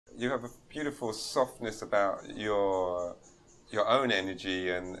you have a beautiful softness about your own energy,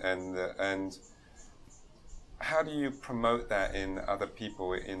 and how do you promote that in other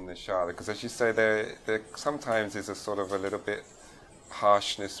people in the shala? Because as you say, there sometimes is a sort of a little bit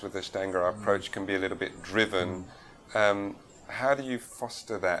harshness with the Ashtanga. Our approach can be a little bit driven. How do you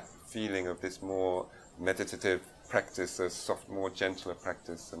foster that feeling of this more meditative practice, a soft, more gentler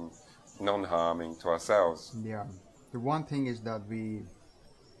practice, and non-harming to ourselves? Yeah, the one thing is that we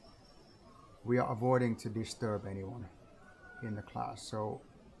are avoiding to disturb anyone in the class. So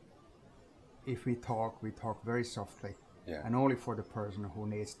if we talk very softly, and only for the person who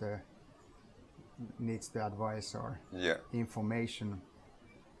needs the advice or information.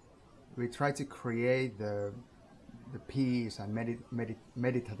 We try to create the peace and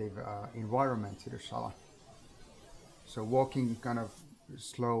meditative environment to the shala. So walking kind of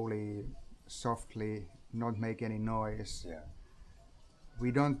slowly, softly, not make any noise.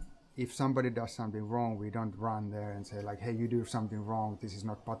 We don't, if somebody does something wrong, we don't run there and say like, hey, you do something wrong, this is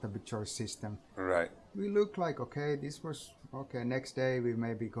not part of the choice system. Right. We look like, okay, this was, okay, next day we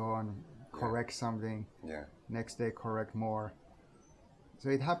maybe go and correct something. Next day correct more. So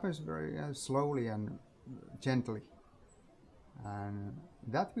it happens very slowly and gently. And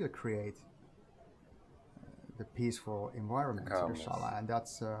that will create the peaceful environment to the shala. And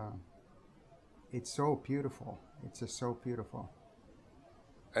that's, it's so beautiful. It's just so beautiful.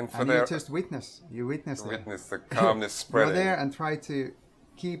 And you just witness the calmness spreading. You're there and try to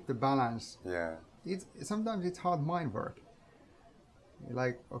keep the balance. Yeah. Sometimes it's hard mind work.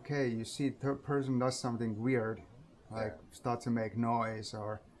 Like, okay, you see the person does something weird, like start to make noise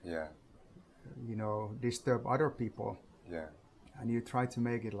or, you know, disturb other people. And you try to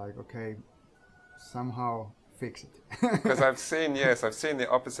make it like, okay, somehow fix it. Because I've seen the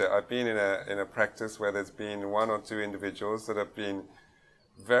opposite. I've been in a practice where there's been one or two individuals that have been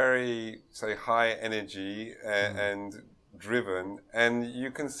very, say, high energy and driven, and you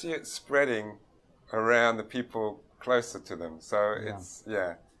can see it spreading around the people closer to them. So it's,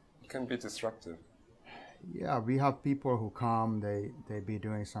 it can be disruptive. Yeah, we have people who come, they be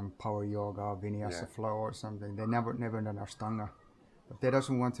doing some power yoga, vinyasa flow or something. They never done Ashtanga, but they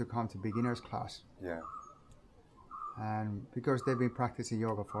doesn't want to come to beginner's class. And because they've been practicing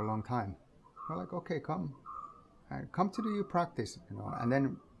yoga for a long time, we're like, okay, come to do your practice, you know, and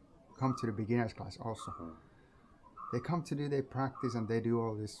then come to the beginner's class also. They come to do their practice and they do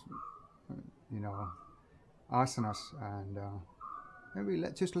all this, you know, asanas, and we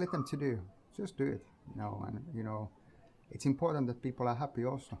just let them to do it, you know, and you know, it's important that people are happy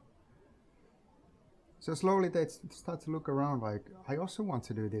also. So slowly they start to look around like, I also want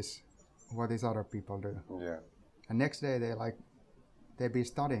to do this, what these other people do. And next day they be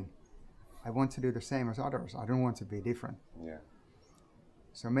studying. I want to do the same as others. I don't want to be different.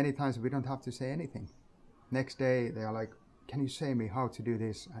 So many times we don't have to say anything. Next day they are like, can you say me how to do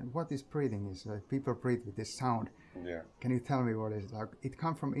this? And what this breathing is? Like, people breathe with this sound. Can you tell me what it is? Like, it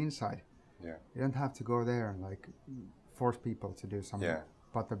comes from inside. You don't have to go there and like force people to do some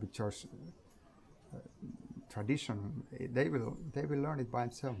Patabi Church tradition. They will learn it by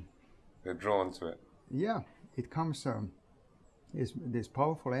themselves. They're drawn to it. Yeah, it comes. There's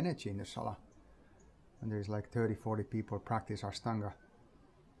powerful energy in the shala, and there's like 30-40 people practice Ashtanga,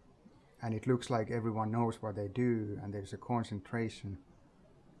 and it looks like everyone knows what they do, and there's a concentration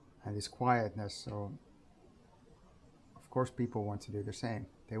and this quietness. So of course people want to do the same.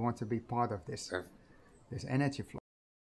 They want to be part of this energy flow.